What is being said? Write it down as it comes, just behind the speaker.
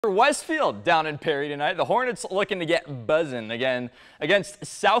Westfield down in Perry tonight. The Hornets looking to get buzzing again against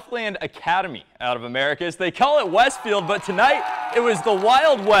Southland Academy out of Americus. They call it Westfield, but tonight it was the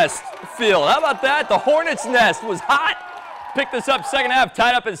Wild West field. How about that? The Hornets' nest was hot. Picked this up second half,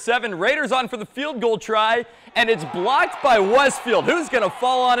 tied up at 7. Raiders on for the field goal try, and it's blocked by Westfield. Who's going to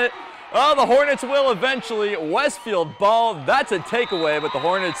fall on it? Oh, the Hornets will eventually. Westfield ball, that's a takeaway, but the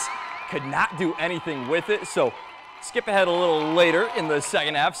Hornets could not do anything with it. So skip ahead a little later in the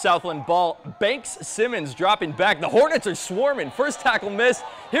second half. Southland ball, Banks Simmons dropping back. The Hornets are swarming. First tackle missed.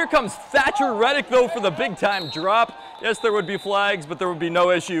 Here comes Thatcher Reddick, though, for the big-time drop. Yes, there would be flags, but there would be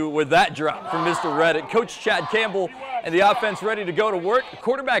no issue with that drop from Mr. Reddick. Coach Chad Campbell and the offense ready to go to work.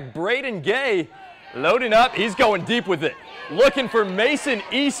 Quarterback Braden Gay loading up. He's going deep with it. Looking for Mason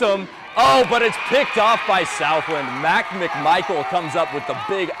Esom. Oh, but it's picked off by Southland. Mac McMichael comes up with the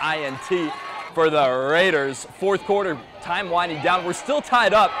big INT for the Raiders. Fourth quarter, time winding down. We're still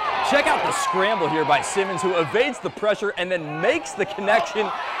tied up. Check out the scramble here by Simmons, who evades the pressure and then makes the connection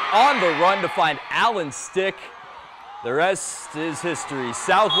on the run to find Allen Stick. The rest is history.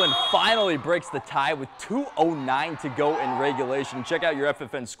 Southland finally breaks the tie with 2:09 to go in regulation. Check out your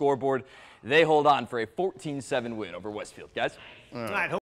FFN scoreboard. They hold on for a 14-7 win over Westfield, guys. All right.